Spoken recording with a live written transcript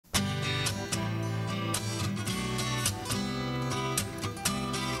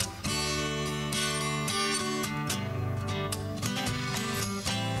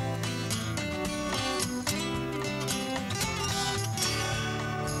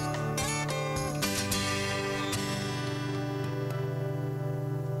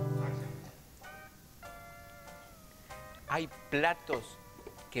hay platos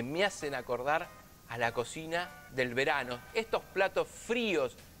que me hacen acordar a la cocina del verano. Estos platos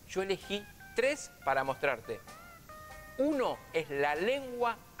fríos, yo elegí 3 para mostrarte. Uno es la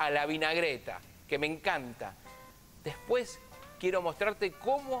lengua a la vinagreta, que me encanta. Después quiero mostrarte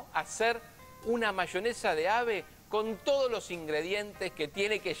cómo hacer una mayonesa de ave con todos los ingredientes que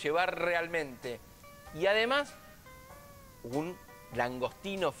tiene que llevar realmente. Y además, un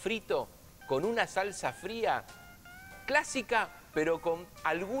langostino frito con una salsa fría clásica, pero con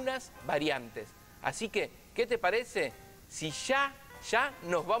algunas variantes. Así que, ¿qué te parece si ya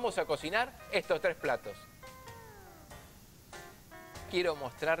nos vamos a cocinar estos 3 platos? Quiero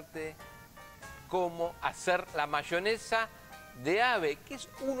mostrarte cómo hacer la mayonesa de ave, que es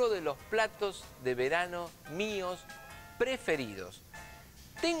uno de los platos de verano míos preferidos.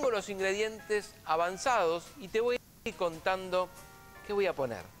 Tengo los ingredientes avanzados y te voy a ir contando qué voy a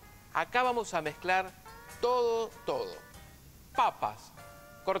poner. Acá vamos a mezclar todo. Papas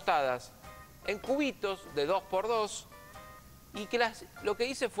cortadas en cubitos de 2 por 2 y que lo que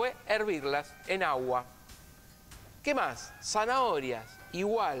hice fue hervirlas en agua. ¿Qué más? Zanahorias,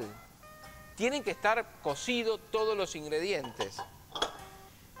 igual. Tienen que estar cocidos todos los ingredientes.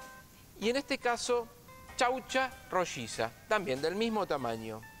 Y en este caso, chaucha rolliza, también del mismo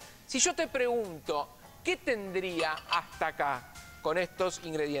tamaño. Si yo te pregunto, ¿qué tendría hasta acá con estos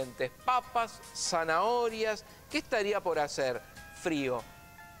ingredientes? Papas, zanahorias, ¿qué estaría por hacer? Frío.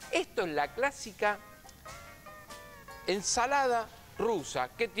 Esto es la clásica ensalada rusa,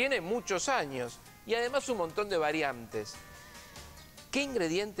 que tiene muchos años y además un montón de variantes. ¿Qué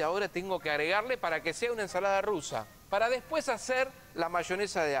ingrediente ahora tengo que agregarle para que sea una ensalada rusa? Para después hacer la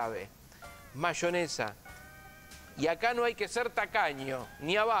mayonesa de ave. Mayonesa. Y acá no hay que ser tacaño,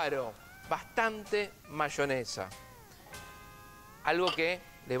 ni avaro. Bastante mayonesa. Algo que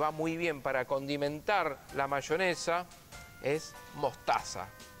le va muy bien para condimentar la mayonesa es mostaza.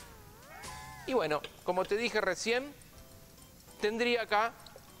 Y bueno, como te dije recién, tendría acá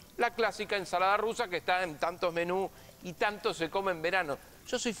la clásica ensalada rusa que está en tantos menús y tanto se come en verano.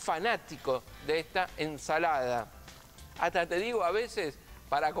 Yo soy fanático de esta ensalada. Hasta te digo, a veces,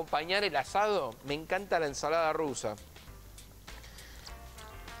 para acompañar el asado, me encanta la ensalada rusa.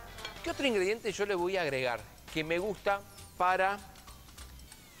 ¿Qué otro ingrediente yo le voy a agregar que me gusta para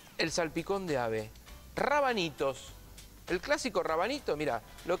el salpicón de ave? Rabanitos. El clásico rabanito, mira,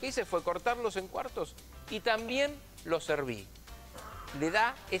 lo que hice fue cortarlos en cuartos y también los herví. Le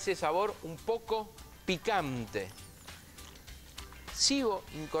da ese sabor un poco picante. Sigo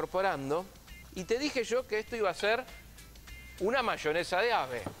incorporando y te dije yo que esto iba a ser una mayonesa de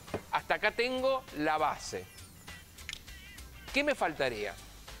ave. Hasta acá tengo la base. ¿Qué me faltaría?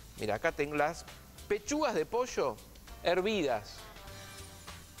 Mira, acá tengo las pechugas de pollo hervidas.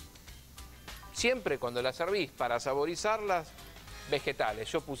 Siempre cuando las hervís para saborizarlas,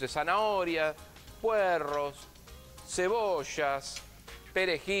 vegetales. Yo puse zanahoria, puerros, cebollas,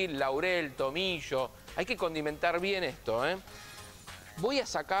 perejil, laurel, tomillo. Hay que condimentar bien esto, ¿eh? Voy a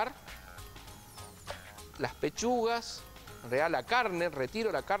sacar las pechugas, en realidad la carne,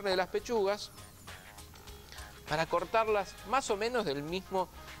 retiro la carne de las pechugas para cortarlas más o menos del mismo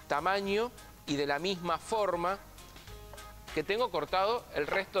tamaño y de la misma forma que tengo cortado el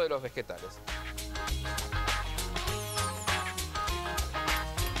resto de los vegetales.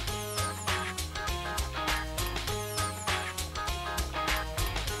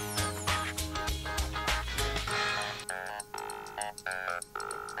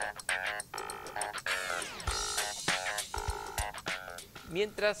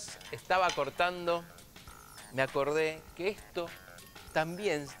 Mientras estaba cortando, me acordé que esto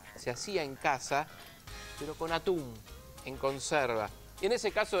también se hacía en casa, pero con atún, en conserva. Y en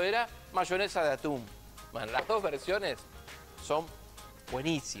ese caso era mayonesa de atún. Bueno, las dos versiones son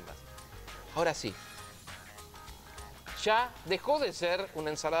buenísimas. Ahora sí, ya dejó de ser una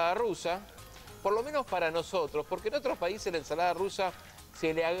ensalada rusa, por lo menos para nosotros, porque en otros países la ensalada rusa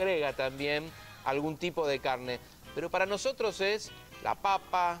se le agrega también algún tipo de carne. Pero para nosotros es la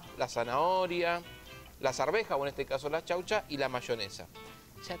papa, la zanahoria, las arvejas, o en este caso la chaucha, y la mayonesa.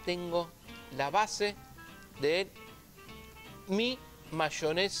 Ya tengo la base de mi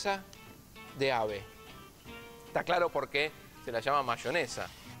mayonesa de ave. Está claro por qué se la llama mayonesa.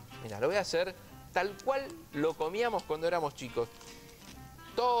 Mira, lo voy a hacer tal cual lo comíamos cuando éramos chicos.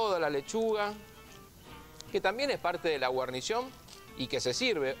 Toda la lechuga, que también es parte de la guarnición y que se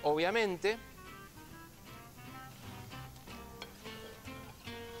sirve, obviamente.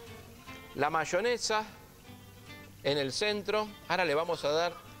 La mayonesa en el centro. Ahora le vamos a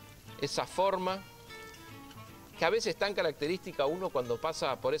dar esa forma que a veces es tan característica uno cuando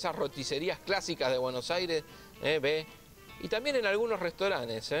pasa por esas roticerías clásicas de Buenos Aires. Ve y también en algunos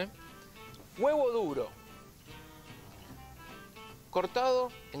restaurantes, huevo duro, cortado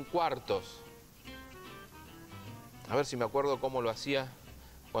en cuartos. A ver si me acuerdo cómo lo hacía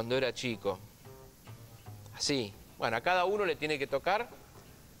cuando era chico. Así. Bueno, a cada uno le tiene que tocar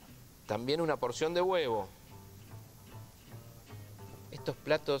también una porción de huevo. Estos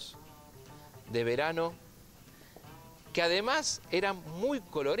platos de verano que además eran muy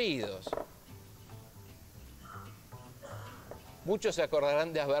coloridos. Muchos se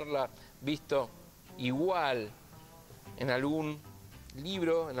acordarán de haberla visto igual en algún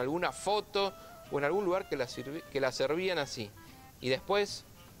libro, en alguna foto o en algún lugar que la servían así. Y después,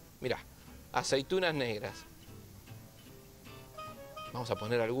 mirá, aceitunas negras. Vamos a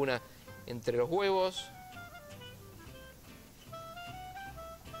poner alguna entre los huevos.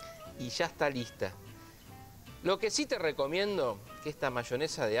 Y ya está lista. Lo que sí te recomiendo, que esta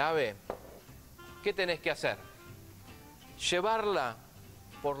mayonesa de ave, ¿qué tenés que hacer? Llevarla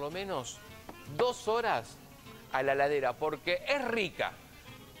por lo menos 2 horas a la heladera, porque es rica,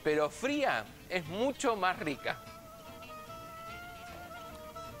 pero fría es mucho más rica.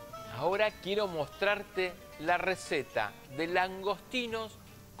 Ahora quiero mostrarte la receta de langostinos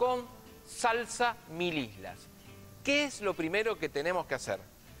con salsa 1000 islas. ¿Qué es lo primero que tenemos que hacer?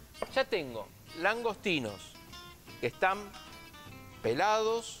 Ya tengo langostinos que están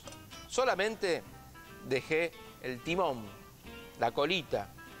pelados, solamente dejé el timón, la colita.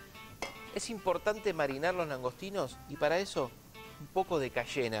 Es importante marinar los langostinos y para eso un poco de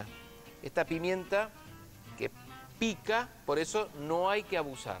cayena. Esta pimienta que pica, por eso no hay que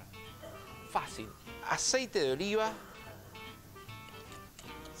abusar. Fácil. Aceite de oliva,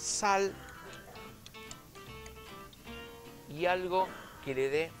 sal y algo que le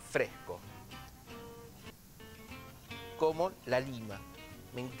dé fresco, como la lima.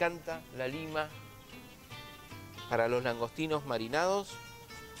 Me encanta la lima para los langostinos marinados.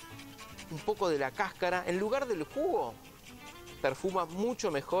 Un poco de la cáscara, en lugar del jugo, perfuma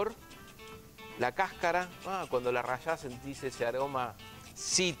mucho mejor la cáscara. Cuando la rallás sentís ese aroma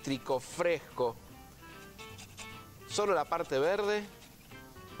cítrico, fresco. Solo la parte verde.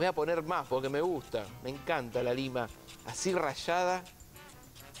 Voy a poner más porque me gusta, me encanta la lima así rallada.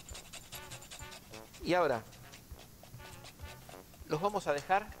 Y ahora los vamos a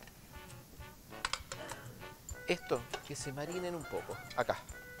dejar esto que se marinen un poco acá.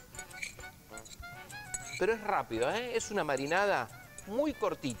 Pero es rápido, es una marinada muy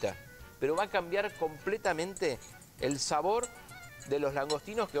cortita, pero va a cambiar completamente el sabor de los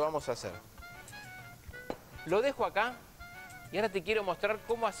langostinos que vamos a hacer. Lo dejo acá y ahora te quiero mostrar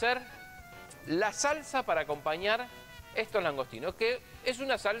cómo hacer la salsa para acompañar estos langostinos, que es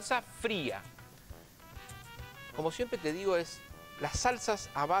una salsa fría. Como siempre te digo, las salsas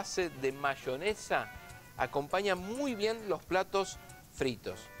a base de mayonesa acompañan muy bien los platos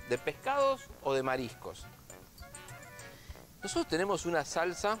fritos, de pescados o de mariscos. Nosotros tenemos una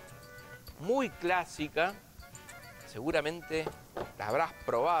salsa muy clásica, seguramente la habrás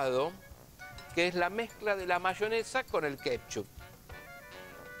probado, que es la mezcla de la mayonesa con el ketchup.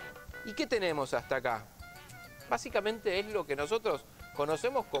 ¿Y qué tenemos hasta acá? Básicamente es lo que nosotros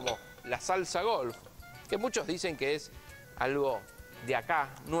conocemos como la salsa golf, que muchos dicen que es algo de acá,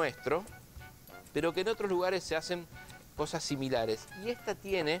 nuestro, pero que en otros lugares se hacen cosas similares. Y esta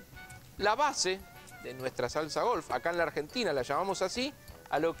tiene la base de nuestra salsa golf. Acá en la Argentina la llamamos así,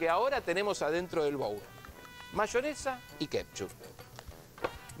 a lo que ahora tenemos adentro del bowl. Mayonesa y ketchup.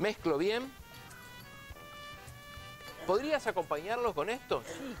 Mezclo bien. ¿Podrías acompañarlo con esto?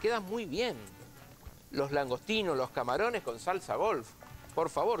 Sí, queda muy bien. Los langostinos, los camarones con salsa golf. Por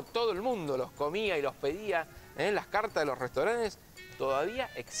favor, todo el mundo los comía y los pedía. Las cartas de los restaurantes todavía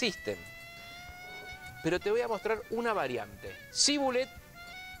existen. Pero te voy a mostrar una variante. Cibulet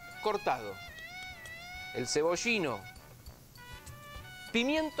cortado. El cebollino.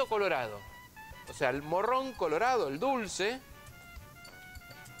 Pimiento colorado. O sea, el morrón colorado, el dulce.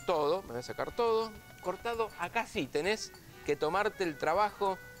 Todo, me voy a sacar todo. Cortado, acá sí, tenés que tomarte el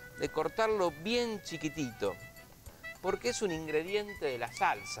trabajo de cortarlo bien chiquitito. Porque es un ingrediente de la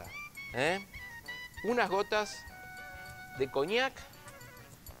salsa. Unas gotas de coñac.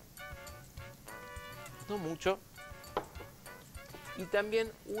 No mucho. Y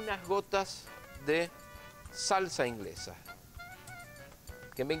también unas gotas de salsa inglesa,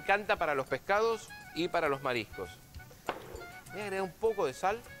 que me encanta para los pescados y para los mariscos. Voy a agregar un poco de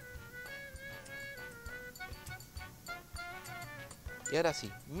sal. Y ahora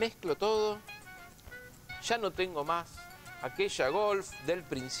sí, mezclo todo. Ya no tengo más aquella golf del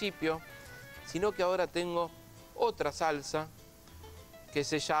principio, sino que ahora tengo otra salsa que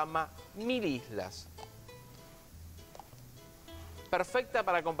se llama 1000 islas. perfecta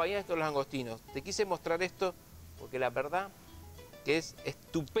para acompañar estos langostinos. Te quise mostrar esto porque la verdad que es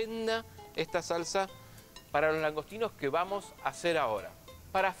estupenda esta salsa para los langostinos que vamos a hacer ahora.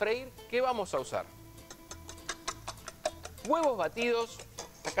 Para freír, ¿qué vamos a usar? Huevos batidos,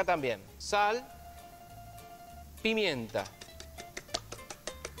 acá también, sal, pimienta.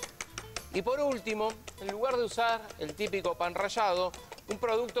 Y por último, en lugar de usar el típico pan rallado, un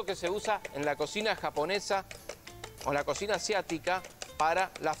producto que se usa en la cocina japonesa o en la cocina asiática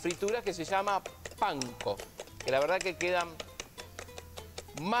para la fritura, que se llama panko, que la verdad que quedan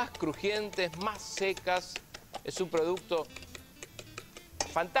más crujientes, más secas. Es un producto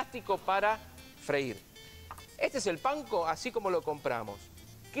fantástico para freír. Este es el panko así como lo compramos.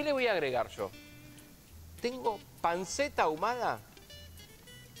 ¿Qué le voy a agregar yo? Tengo panceta ahumada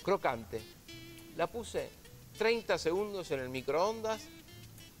crocante. La puse 30 segundos en el microondas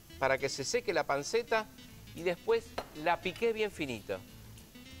para que se seque la panceta y después la piqué bien finito.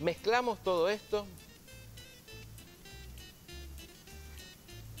 Mezclamos todo esto.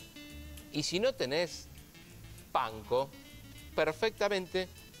 Y si no tenés panko, perfectamente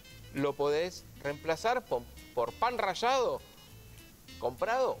lo podés reemplazar por pan rallado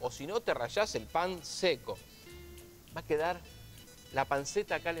comprado, o si no te rallás el pan seco. Va a quedar, la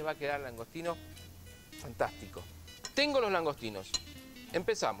panceta acá les va a quedar langostino fantástico. Tengo los langostinos.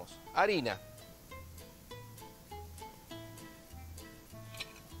 Empezamos. Harina.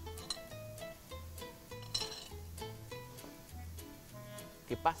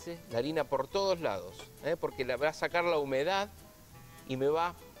 Que pase la harina por todos lados, porque le va a sacar la humedad y me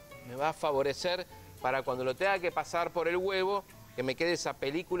va a favorecer para cuando lo tenga que pasar por el huevo, que me quede esa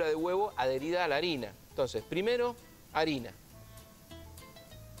película de huevo adherida a la harina. Entonces, primero, harina.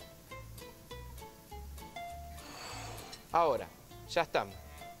 Ahora, ya están.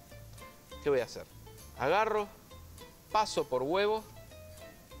 ¿Qué voy a hacer? Agarro, paso por huevo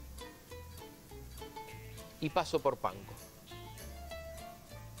y paso por panko.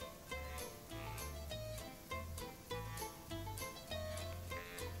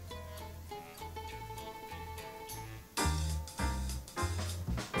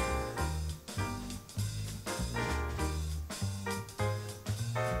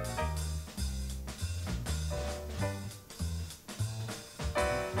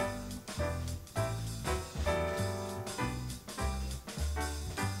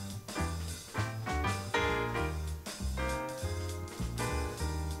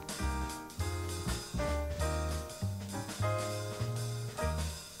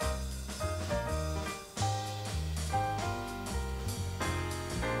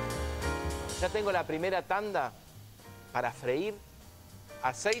 Ya tengo la primera tanda para freír.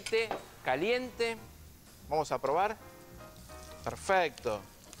 Aceite caliente. Vamos a probar. Perfecto.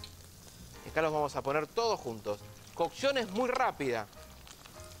 Y acá los vamos a poner todos juntos. Cocción es muy rápida.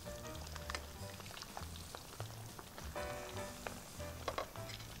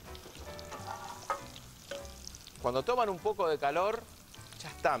 Cuando toman un poco de calor, ya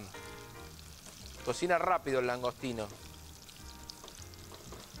están. Cocina rápido el langostino.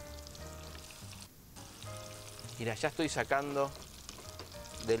 Mira, ya estoy sacando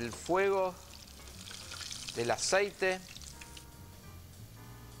del fuego, del aceite.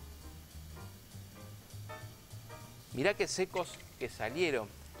 Mirá qué secos que salieron.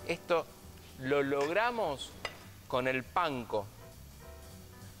 Esto lo logramos con el panko.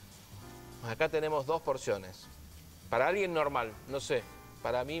 Acá tenemos 2 porciones. Para alguien normal, no sé.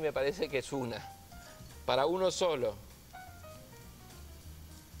 Para mí me parece que es una. Para uno solo.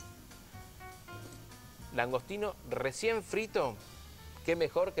 Langostino recién frito, qué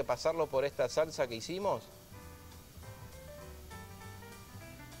mejor que pasarlo por esta salsa que hicimos.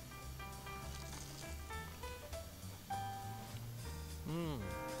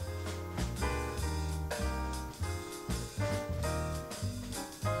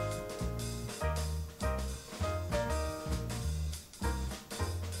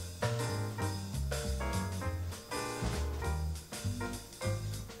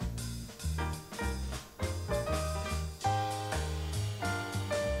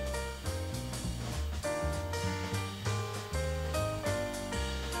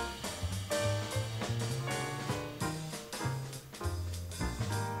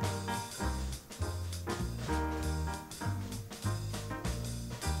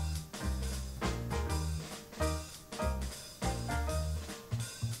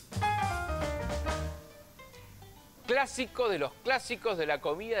 Clásico de los clásicos de la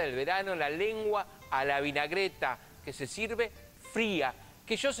comida del verano, la lengua a la vinagreta, que se sirve fría,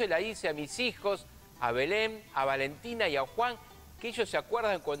 que yo se la hice a mis hijos, a Belén, a Valentina y a Juan, que ellos se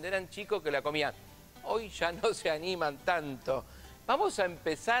acuerdan cuando eran chicos que la comían. Hoy ya no se animan tanto. Vamos a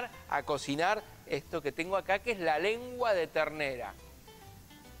empezar a cocinar esto que tengo acá, que es la lengua de ternera,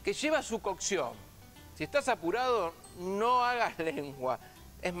 que lleva su cocción. Si estás apurado, no hagas lengua.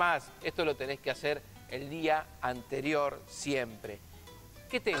 Es más, esto lo tenés que hacer el día anterior siempre.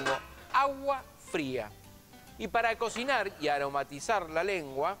 ¿Qué tengo? Agua fría. Y para cocinar y aromatizar la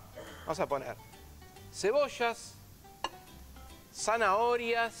lengua, vamos a poner cebollas,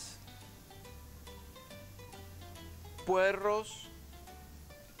 zanahorias, puerros,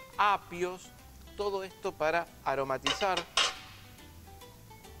 apios, todo esto para aromatizar,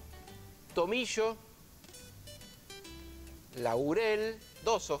 tomillo, laurel,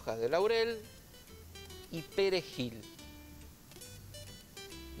 2 hojas de laurel y perejil.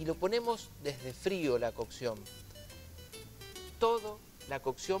 Y lo ponemos desde frío la cocción. Todo la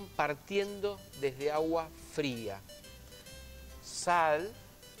cocción partiendo desde agua fría. Sal,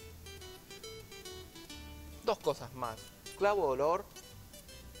 2 cosas más. Clavo de olor,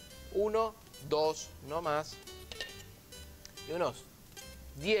 1, 2, no más. Y unos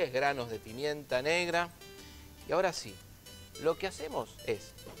 10 granos de pimienta negra. Y ahora sí, lo que hacemos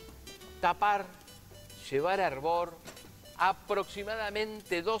es tapar, llevar a hervor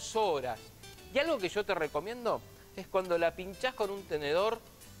aproximadamente 2 horas. Y algo que yo te recomiendo es cuando la pinchás con un tenedor,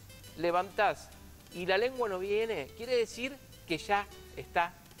 levantás y la lengua no viene, quiere decir que ya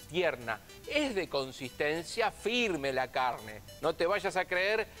está tierna. Es de consistencia firme la carne. No te vayas a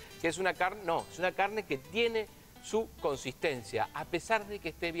creer que es una carne, no, es una carne que tiene su consistencia, a pesar de que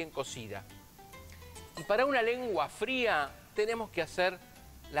esté bien cocida. Y para una lengua fría tenemos que hacer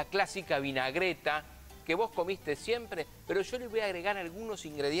la clásica vinagreta que vos comiste siempre, pero yo le voy a agregar algunos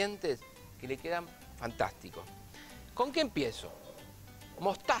ingredientes que le quedan fantásticos. ¿Con qué empiezo?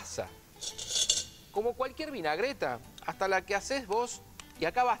 Mostaza. Como cualquier vinagreta, hasta la que haces vos, y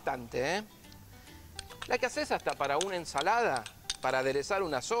acá bastante, ¿eh? La que haces hasta para una ensalada, para aderezar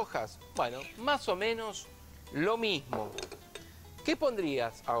unas hojas, bueno, más o menos lo mismo. ¿Qué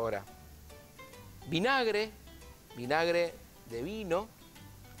pondrías ahora? Vinagre, vinagre de vino,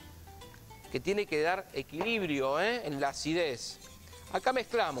 que tiene que dar equilibrio, en la acidez. Acá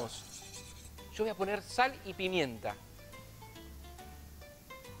mezclamos. Yo voy a poner sal y pimienta.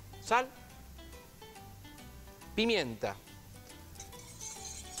 Sal, pimienta.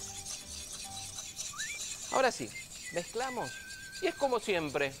 Ahora sí, mezclamos. Y es como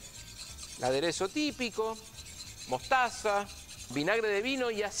siempre. El aderezo típico, mostaza, vinagre de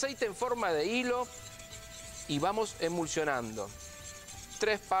vino y aceite en forma de hilo. Y vamos emulsionando.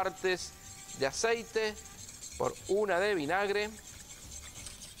 3 partes de aceite por 1 de vinagre.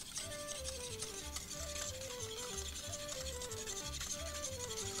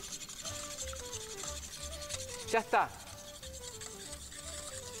 Ya está.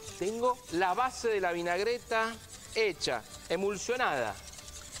 Tengo la base de la vinagreta hecha, emulsionada.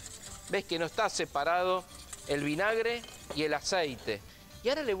 ¿Ves que no está separado el vinagre y el aceite? Y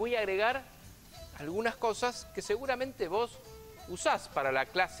ahora le voy a agregar algunas cosas que seguramente vos usás para la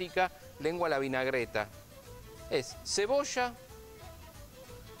clásica lengua a la vinagreta. Es cebolla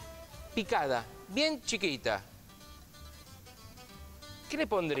picada, bien chiquita. ¿Qué le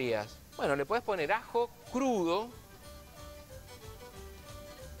pondrías? Bueno, le podés poner ajo crudo.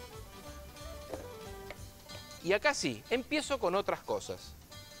 Y acá sí, empiezo con otras cosas.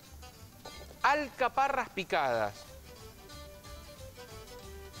 Alcaparras picadas.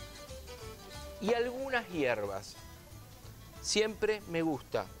 Y algunas hierbas. Siempre me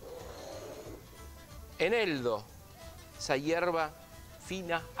gusta. Eneldo, esa hierba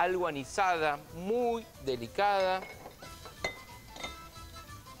fina, algo anisada, muy delicada.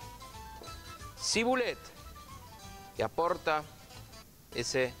 Cibulet, que aporta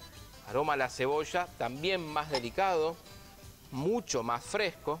ese aroma a la cebolla, también más delicado, mucho más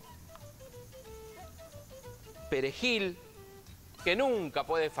fresco. Perejil, que nunca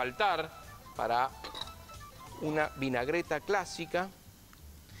puede faltar para una vinagreta clásica.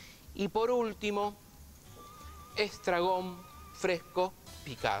 Y por último, estragón fresco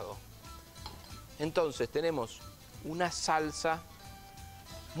picado. Entonces tenemos una salsa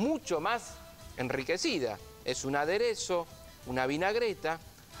mucho más enriquecida. Es un aderezo, una vinagreta,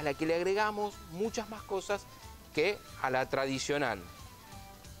 a la que le agregamos muchas más cosas que a la tradicional.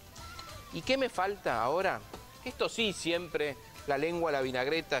 ¿Y qué me falta ahora? Esto sí, siempre la lengua a la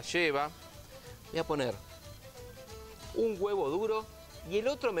vinagreta lleva. Voy a poner un huevo duro y el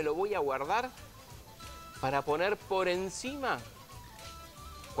otro me lo voy a guardar para poner por encima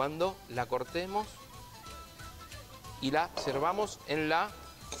cuando la cortemos y la servamos en la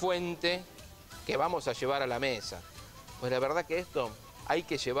fuente que vamos a llevar a la mesa. Pues la verdad que esto hay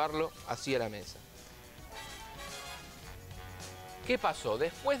que llevarlo así a la mesa. ¿Qué pasó?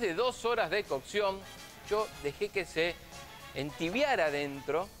 Después de 2 horas de cocción, yo dejé que se entibiara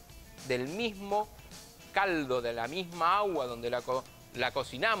dentro del mismo caldo, de la misma agua donde la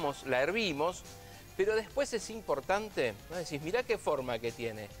cocinamos, la hervimos, pero después es importante, ¿no? Decís, mirá qué forma que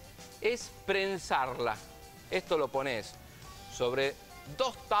tiene, es prensarla. Esto lo pones sobre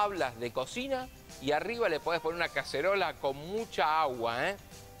 2 tablas de cocina y arriba le podés poner una cacerola con mucha agua,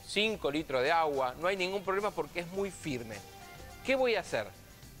 5 litros de agua, no hay ningún problema porque es muy firme. ¿Qué voy a hacer?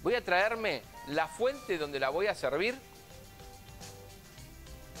 Voy a traerme la fuente donde la voy a servir.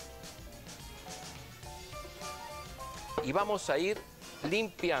 Y vamos a ir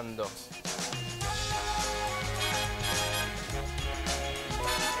limpiando.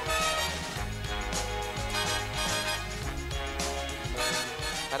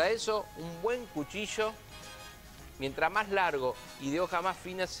 Para eso, un buen cuchillo, mientras más largo y de hoja más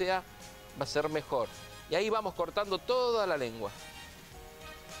fina sea, va a ser mejor. Y ahí vamos cortando toda la lengua.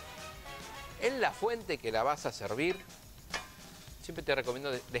 En la fuente que la vas a servir, siempre te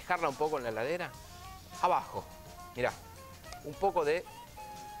recomiendo dejarla un poco en la heladera. Abajo, mirá, un poco de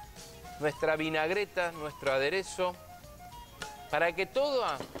nuestra vinagreta, nuestro aderezo, para que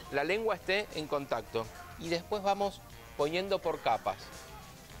toda la lengua esté en contacto. Y después vamos poniendo por capas.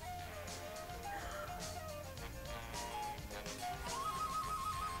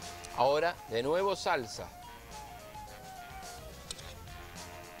 Ahora, de nuevo, salsa.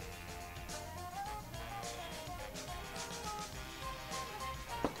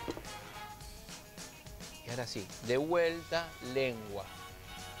 Y ahora sí, de vuelta, lengua.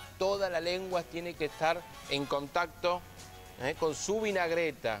 Toda la lengua tiene que estar en contacto con su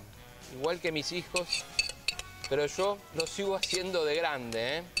vinagreta. Igual que mis hijos, pero yo lo sigo haciendo de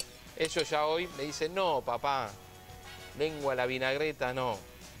grande. Ellos ya hoy me dicen, no, papá, lengua a la vinagreta, no.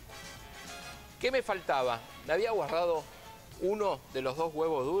 ¿Qué me faltaba? Me había guardado uno de los 2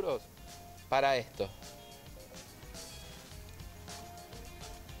 huevos duros para esto.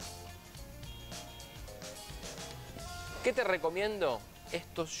 ¿Qué te recomiendo?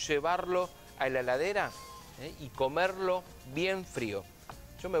 Esto llevarlo a la heladera y comerlo bien frío.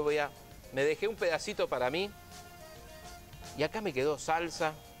 Yo me dejé un pedacito para mí y acá me quedó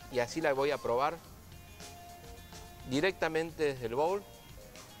salsa y así la voy a probar directamente desde el bowl.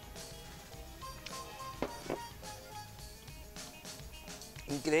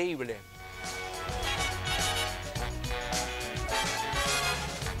 Increíble.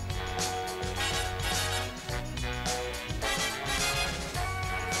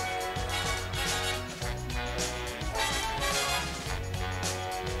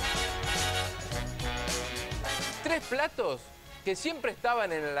 Tres platos que siempre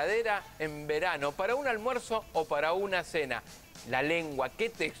estaban en la heladera en verano, para un almuerzo o para una cena. La lengua, qué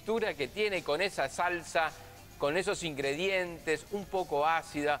textura que tiene con esa salsa, con esos ingredientes, un poco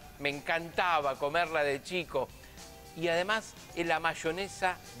ácida, me encantaba comerla de chico. Y además la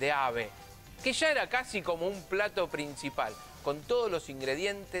mayonesa de ave, que ya era casi como un plato principal, con todos los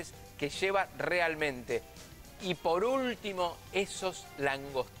ingredientes que lleva realmente. Y por último, esos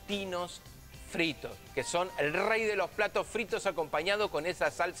langostinos fritos, que son el rey de los platos fritos acompañado con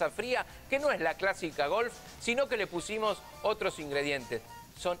esa salsa fría, que no es la clásica Golf, sino que le pusimos otros ingredientes.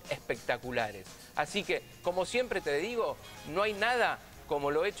 Son espectaculares. Así que, como siempre te digo, no hay nada como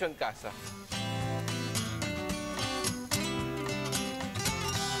lo hecho en casa.